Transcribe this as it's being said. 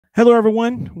Hello,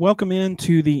 everyone. Welcome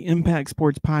into the Impact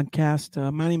Sports Podcast.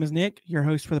 My name is Nick, your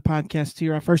host for the podcast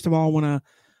here. First of all, I want to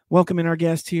welcome in our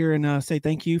guest here and say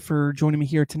thank you for joining me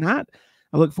here tonight.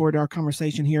 I look forward to our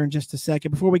conversation here in just a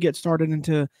second. Before we get started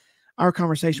into our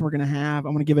conversation we're going to have,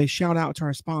 I'm going to give a shout out to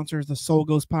our sponsors, the Soul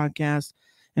Ghost Podcast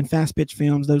and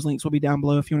FastPitchFilms. Those links will be down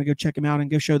below if you want to go check them out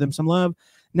and go show them some love.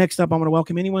 Next up, I'm going to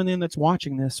welcome anyone in that's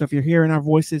watching this. So if you're hearing our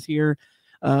voices here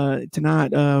tonight,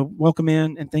 welcome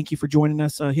in and thank you for joining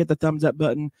us. Hit the thumbs up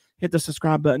button, hit the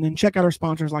subscribe button, and check out our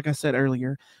sponsors like I said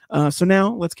earlier. So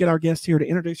now let's get our guest here to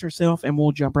introduce herself and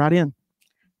we'll jump right in.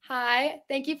 Hi,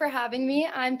 thank you for having me.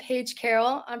 I'm Paige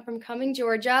Carroll. I'm from Cumming,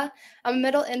 Georgia. I'm a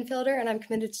middle infielder and I'm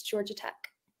committed to Georgia Tech.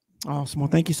 Awesome. Well,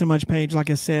 thank you so much, Paige,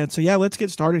 like I said. So yeah, let's get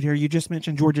started here. You just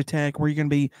mentioned Georgia Tech, where you're going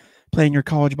to be playing your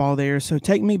college ball there. So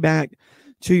take me back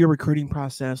to your recruiting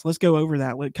process. Let's go over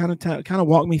that. Kind of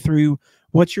walk me through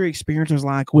what your experience was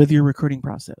like with your recruiting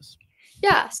process.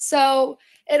 Yeah, so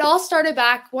it all started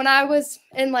back when I was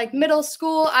in middle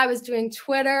school. I was doing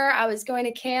Twitter, I was going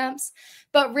to camps,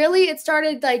 but really it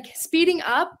started speeding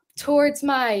up towards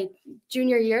my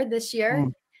junior year this year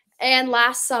and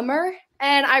last summer.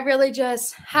 And I really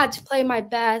just had to play my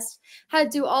best,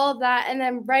 had to do all of that. And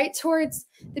then right towards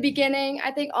the beginning, I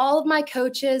think all of my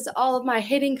coaches, all of my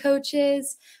hitting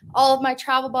coaches, all of my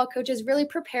travel ball coaches really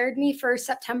prepared me for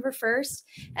September 1st.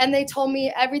 And they told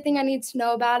me everything I need to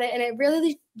know about it. And it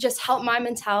really just helped my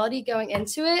mentality going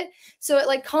into it. So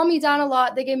it calmed me down a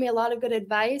lot. They gave me a lot of good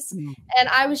advice. And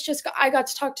I got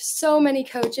to talk to so many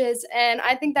coaches. And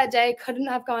I think that day couldn't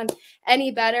have gone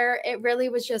any better. It really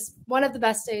was just one of the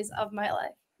best days of my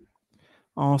life.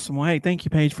 Awesome. Well, hey, thank you,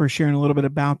 Paige, for sharing a little bit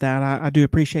about that. I do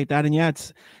appreciate that. And yeah,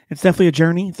 it's definitely a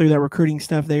journey through that recruiting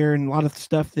stuff there and a lot of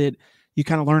stuff that you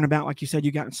kind of learn about. Like you said,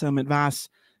 you got some advice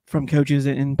from coaches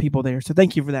and people there. So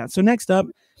thank you for that. So next up,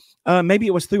 maybe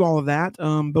it was through all of that.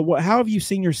 But how have you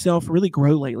seen yourself really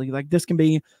grow lately? Like this can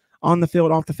be on the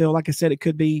field, off the field. Like I said, it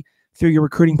could be through your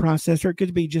recruiting process, or it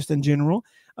could be just in general.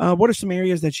 What are some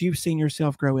areas that you've seen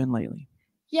yourself grow in lately?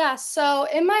 Yeah, so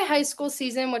in my high school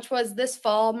season, which was this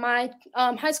fall, my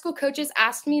high school coaches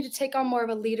asked me to take on more of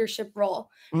a leadership role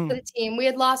for the team. We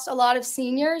had lost a lot of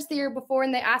seniors the year before,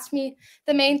 and they asked me,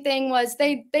 the main thing was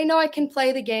they know I can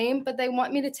play the game, but they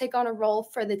want me to take on a role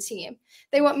for the team.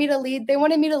 They wanted me to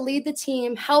lead the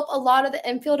team, help a lot of the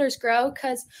infielders grow,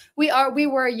 because we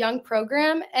were a young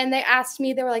program, and they asked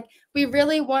me, they were like, we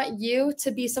really want you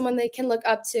to be someone they can look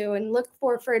up to and look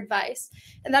for advice.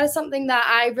 And that is something that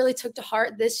I really took to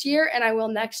heart this year, and I will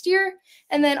next year.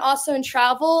 And then also in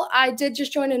travel, I did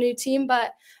just join a new team,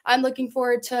 but I'm looking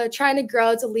forward to trying to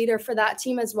grow as a leader for that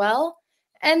team as well.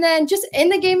 And then just in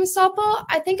the game of softball,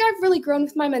 I think I've really grown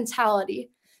with my mentality.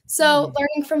 So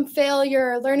learning from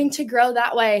failure, learning to grow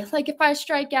that way. Like if I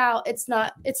strike out, it's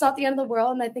not the end of the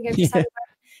world. And I think I've decided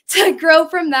to grow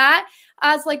from that.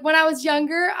 As when I was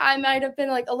younger, I might have been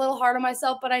a little hard on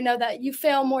myself, but I know that you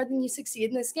fail more than you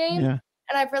succeed in this game. Yeah.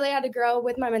 And I've really had to grow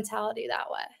with my mentality that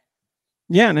way.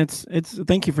 Yeah. And it's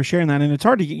thank you for sharing that. And it's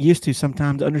hard to get used to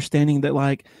sometimes, understanding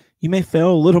that you may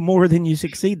fail a little more than you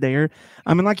succeed there.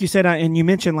 I mean, like you said, and you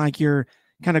mentioned you're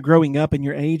kind of growing up in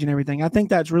your age and everything. I think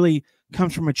that's really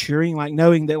comes from maturing,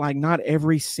 knowing that not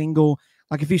every single,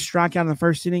 if you strike out in the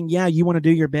first inning, yeah, you want to do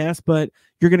your best, but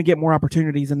you're going to get more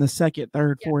opportunities in the second,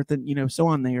 third, fourth, and so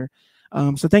on there.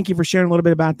 So thank you for sharing a little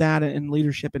bit about that and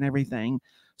leadership and everything.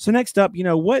 So next up,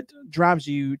 what drives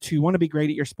you to want to be great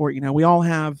at your sport? We all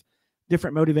have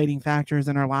different motivating factors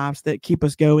in our lives that keep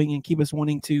us going and keep us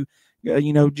wanting to,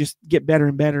 just get better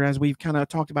and better, as we've kind of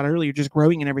talked about earlier, just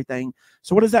growing and everything.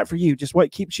 So what is that for you? Just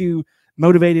what keeps you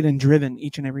motivated and driven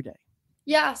each and every day?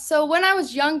 Yeah, so when I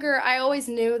was younger, I always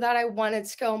knew that I wanted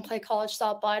to go and play college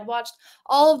softball. I'd watched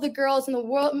all of the girls in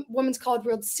the Women's College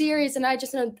World Series, and I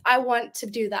just know I want to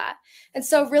do that. And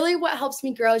so really what helps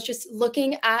me grow is just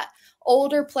looking at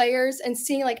older players and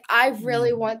seeing I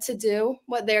really want to do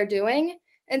what they're doing.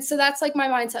 And so that's my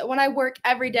mindset. When I work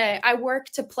every day, I work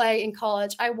to play in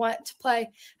college. I want to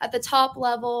play at the top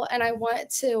level, and I want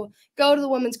to go to the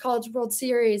Women's College World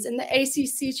Series and the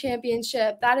ACC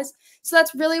Championship. So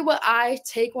that's really what I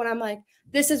take when I'm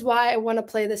this is why I want to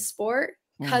play this sport,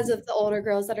 because of the older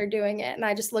girls that are doing it. And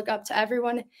I just look up to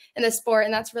everyone in the sport,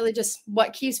 and that's really just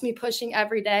what keeps me pushing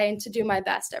every day and to do my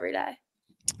best every day.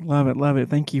 Love it. Love it.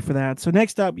 Thank you for that. So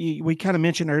next up, we kind of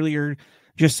mentioned earlier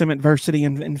just some adversity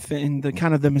and the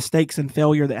kind of the mistakes and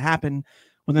failure that happen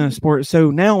within a sport. So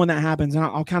now when that happens, and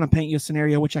I'll kind of paint you a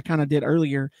scenario, which I kind of did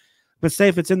earlier, but say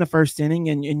if it's in the first inning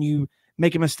and you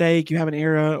make a mistake, you have an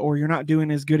error, or you're not doing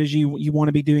as good as you want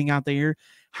to be doing out there,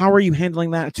 how are you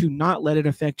handling that to not let it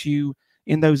affect you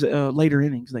in those later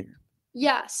innings there?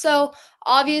 Yeah, so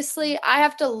obviously I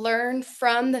have to learn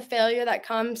from the failure that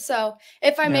comes. So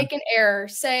if I Yeah. make an error,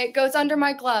 say it goes under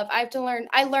my glove, I have to learn.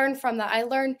 I learn from that. I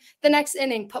learn the next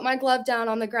inning, put my glove down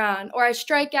on the ground, or I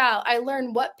strike out. I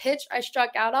learn what pitch I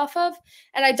struck out off of,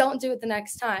 and I don't do it the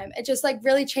next time. It just like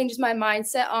really changes my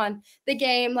mindset on the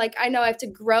game. Like I know I have to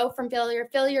grow from failure.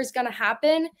 Failure is going to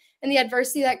happen, and the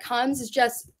adversity that comes is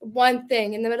just one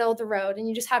thing in the middle of the road, and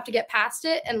you just have to get past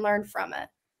it and learn from it.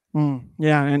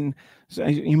 Yeah, and so,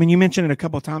 I mean, you mentioned it a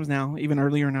couple of times now, even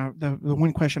earlier in the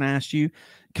one question I asked you,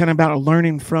 kind of about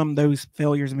learning from those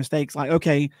failures and mistakes. Like,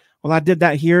 okay, well, I did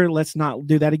that here. Let's not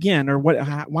do that again. Or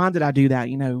why did I do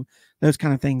that? Those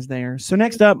kind of things there. So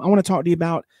next up, I want to talk to you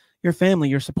about your family,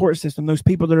 your support system, those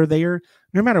people that are there,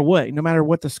 no matter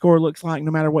what the score looks like,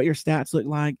 no matter what your stats look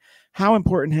like. How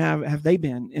important have they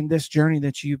been in this journey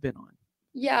that you've been on?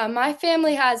 Yeah, my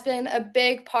family has been a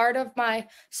big part of my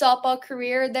softball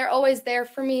career. They're always there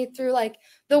for me through like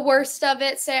the worst of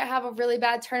it. Say I have a really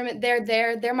bad tournament, they're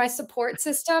there. They're my support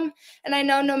system. And I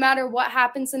know no matter what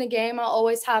happens in a game, I'll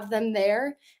always have them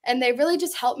there. And they really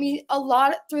just help me a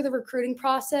lot through the recruiting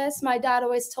process. My dad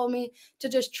always told me to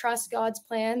just trust God's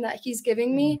plan that he's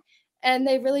giving Mm, me. And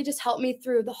they really just helped me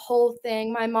through the whole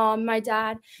thing. My mom, my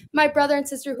dad, my brother and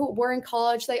sister who were in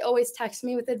college, they always text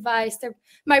me with advice.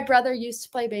 My brother used to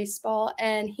play baseball,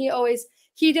 and he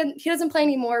doesn't play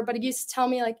anymore, but he used to tell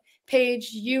me like, Paige,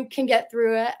 you can get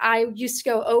through it. I used to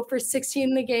go 0 for 16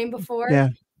 in the game before. yeah.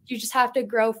 You just have to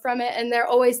grow from it. And they're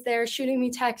always there shooting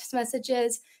me text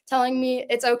messages, telling me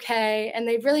it's okay. And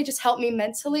they've really just helped me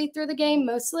mentally through the game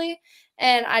mostly.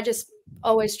 And I just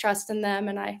always trust in them,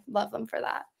 and I love them for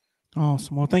that.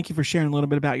 Awesome. Well, thank you for sharing a little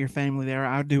bit about your family there.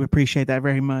 I do appreciate that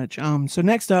very much. So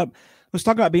next up, let's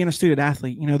talk about being a student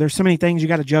athlete. There's so many things you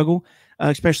got to juggle,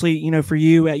 especially, for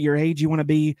you at your age. You want to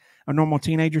be a normal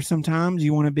teenager sometimes.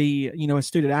 You want to be, a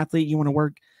student athlete. You want to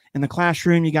work in the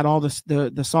classroom. You got all this,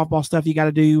 the softball stuff you got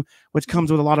to do, which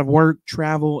comes with a lot of work,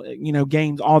 travel,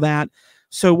 games, all that.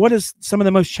 So what is some of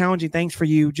the most challenging things for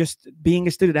you just being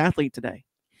a student athlete today?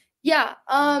 Yeah,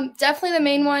 definitely the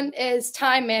main one is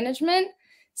time management.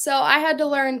 So I had to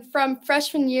learn from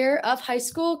freshman year of high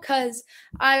school because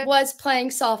I was playing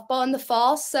softball in the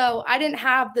fall. So I didn't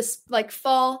have this like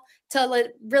fall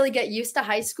to really get used to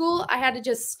high school. I had to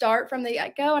just start from the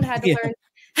get-go and had to Yeah. learn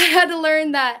I had to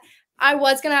learn that I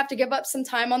was going to have to give up some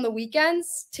time on the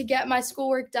weekends to get my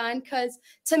schoolwork done because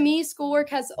to me schoolwork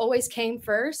has always came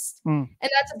first. Mm,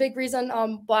 And that's a big reason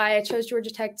why I chose Georgia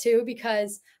Tech too,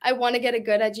 because I want to get a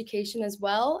good education as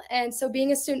well. And so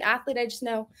being a student athlete, I just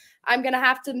know I'm going to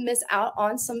have to miss out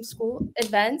on some school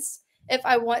events if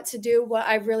I want to do what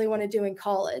I really want to do in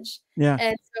college. yeah.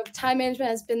 And so time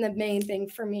management has been the main thing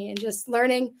for me, and just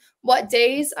learning what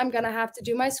days I'm going to have to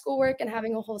do my schoolwork and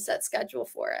having a whole set schedule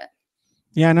for it.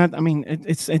 Yeah, and I mean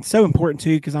it's so important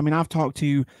too because I mean I've talked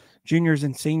to juniors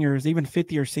and seniors, even fifth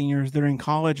year seniors that are in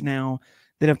college now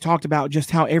that have talked about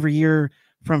just how every year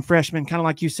from freshman, kind of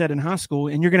like you said in high school,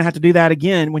 and you're going to have to do that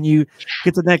again when you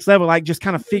get to the next level. Like just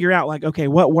kind of figure out like, okay,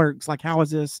 what works? Like how is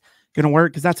this going to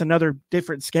work? Because that's another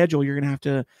different schedule you're going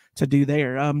to have to do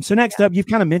there. So next up, you've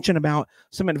kind of mentioned about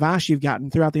some advice you've gotten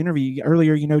throughout the interview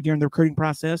earlier. During the recruiting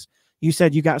process, you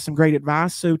said you got some great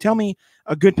advice. So tell me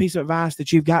a good piece of advice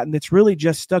that you've gotten that's really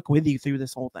just stuck with you through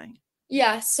this whole thing.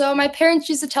 Yeah, so my parents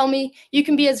used to tell me you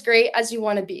can be as great as you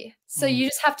want to be. So Mm, you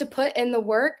just have to put in the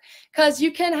work because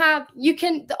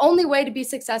the only way to be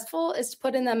successful is to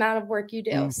put in the amount of work you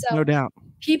do. So no doubt.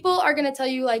 people are going to tell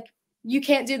you like you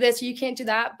can't do this, you can't do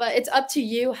that, but it's up to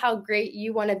you how great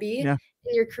you want to be Yeah.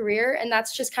 in your career. And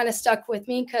that's just kind of stuck with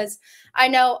me because I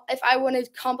know if I want to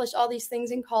accomplish all these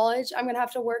things in college, I'm going to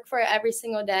have to work for it every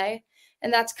single day.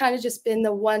 And that's kind of just been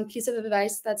the one piece of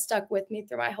advice that stuck with me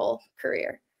through my whole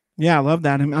career. Yeah, I love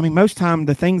that. And I mean, most time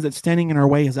the things that's standing in our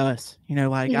way is us.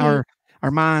 Like Mhm.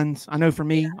 our minds. I know for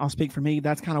Yeah. me, I'll speak for me.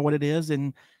 That's kind of what it is,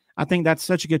 and I think that's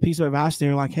such a good piece of advice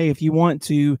there. Like, hey, if you want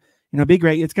to, be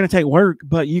great, it's going to take work,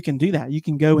 but you can do that. You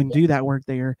can go and do that work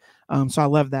there. So I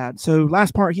love that. So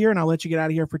last part here, and I'll let you get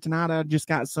out of here for tonight. I just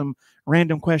got some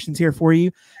random questions here for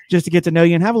you, just to get to know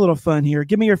you and have a little fun here.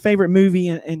 Give me your favorite movie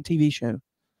and TV show.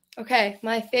 Okay,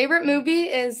 my favorite movie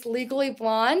is Legally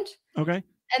Blonde, Okay.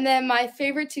 and then my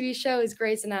favorite TV show is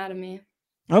Grey's Anatomy.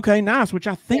 Okay, nice. Which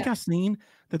I think Yeah. I've seen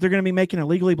that they're going to be making a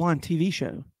Legally Blonde TV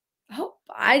show. Oh,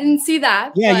 I didn't see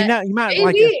that, Yeah, but you might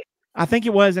like. maybe. I think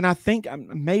it was, and I think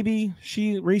maybe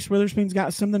Reese Witherspoon's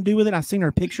got something to do with it. I seen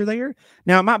her picture there.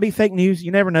 Now it might be fake news.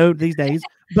 You never know these days,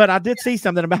 but I did see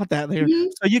something about that there, Mhm.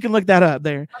 so you can look that up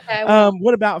there. Okay, well,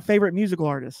 What about favorite musical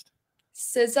artist?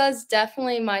 SZA's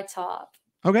definitely my top.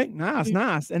 Okay, nice,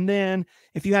 nice. And then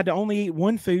if you had to only eat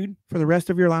one food for the rest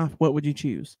of your life, what would you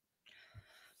choose?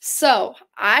 So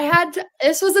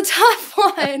this was a tough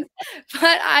one,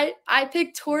 but I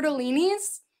picked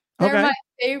tortellinis. They're Okay. my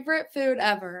favorite food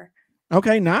ever.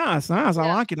 Okay, nice, nice. I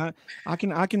Yeah. like it. I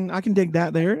can dig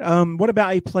that there. What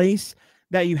about a place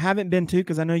that you haven't been to?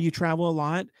 Because I know you travel a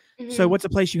lot. So, Mhm. what's a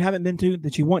place you haven't been to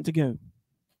that you want to go?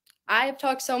 I have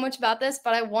talked so much about this,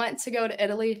 but I want to go to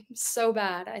Italy so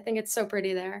bad. I think it's so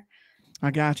pretty there. I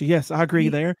got you. Yes, I agree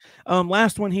Mhm. there.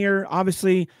 Last one here.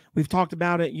 Obviously, we've talked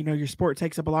about it. You know, your sport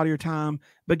takes up a lot of your time,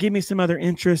 but give me some other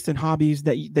interests and hobbies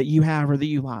that you have or that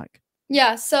you like.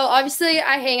 Yeah, so obviously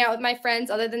I hang out with my friends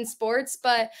other than sports,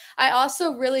 but I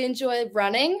also really enjoy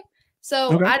running.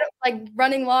 So Okay. I don't like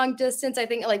running long distance. I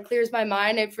think it like clears my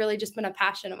mind. It's really just been a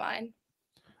passion of mine.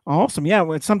 Awesome. Yeah,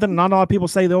 well, it's something not a lot of people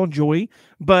say they'll enjoy,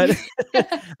 but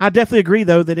I definitely agree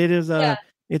though that it is Yeah.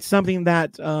 it's something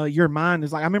that your mind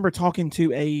is like. I remember talking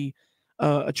to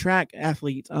a track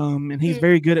athlete, and he's Mhm.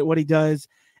 very good at what he does,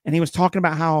 and he was talking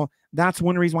about how that's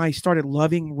one reason why he started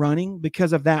loving running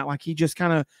because of that. Like he just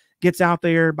kind of gets out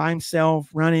there by himself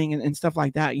running and stuff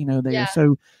like that, you know, there. Yeah.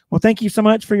 So, well, thank you so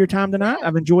much for your time tonight.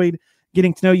 I've enjoyed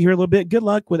getting to know you here a little bit. Good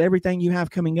luck with everything you have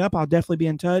coming up. I'll definitely be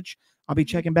in touch. I'll be Mhm.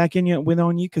 checking back in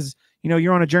on you because you know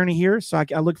you're on a journey here. So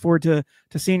I look forward to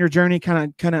seeing your journey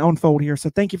kind of unfold here. So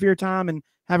thank you for your time and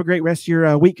have a great rest of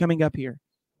your week coming up here.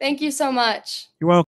 Thank you so much. You're welcome.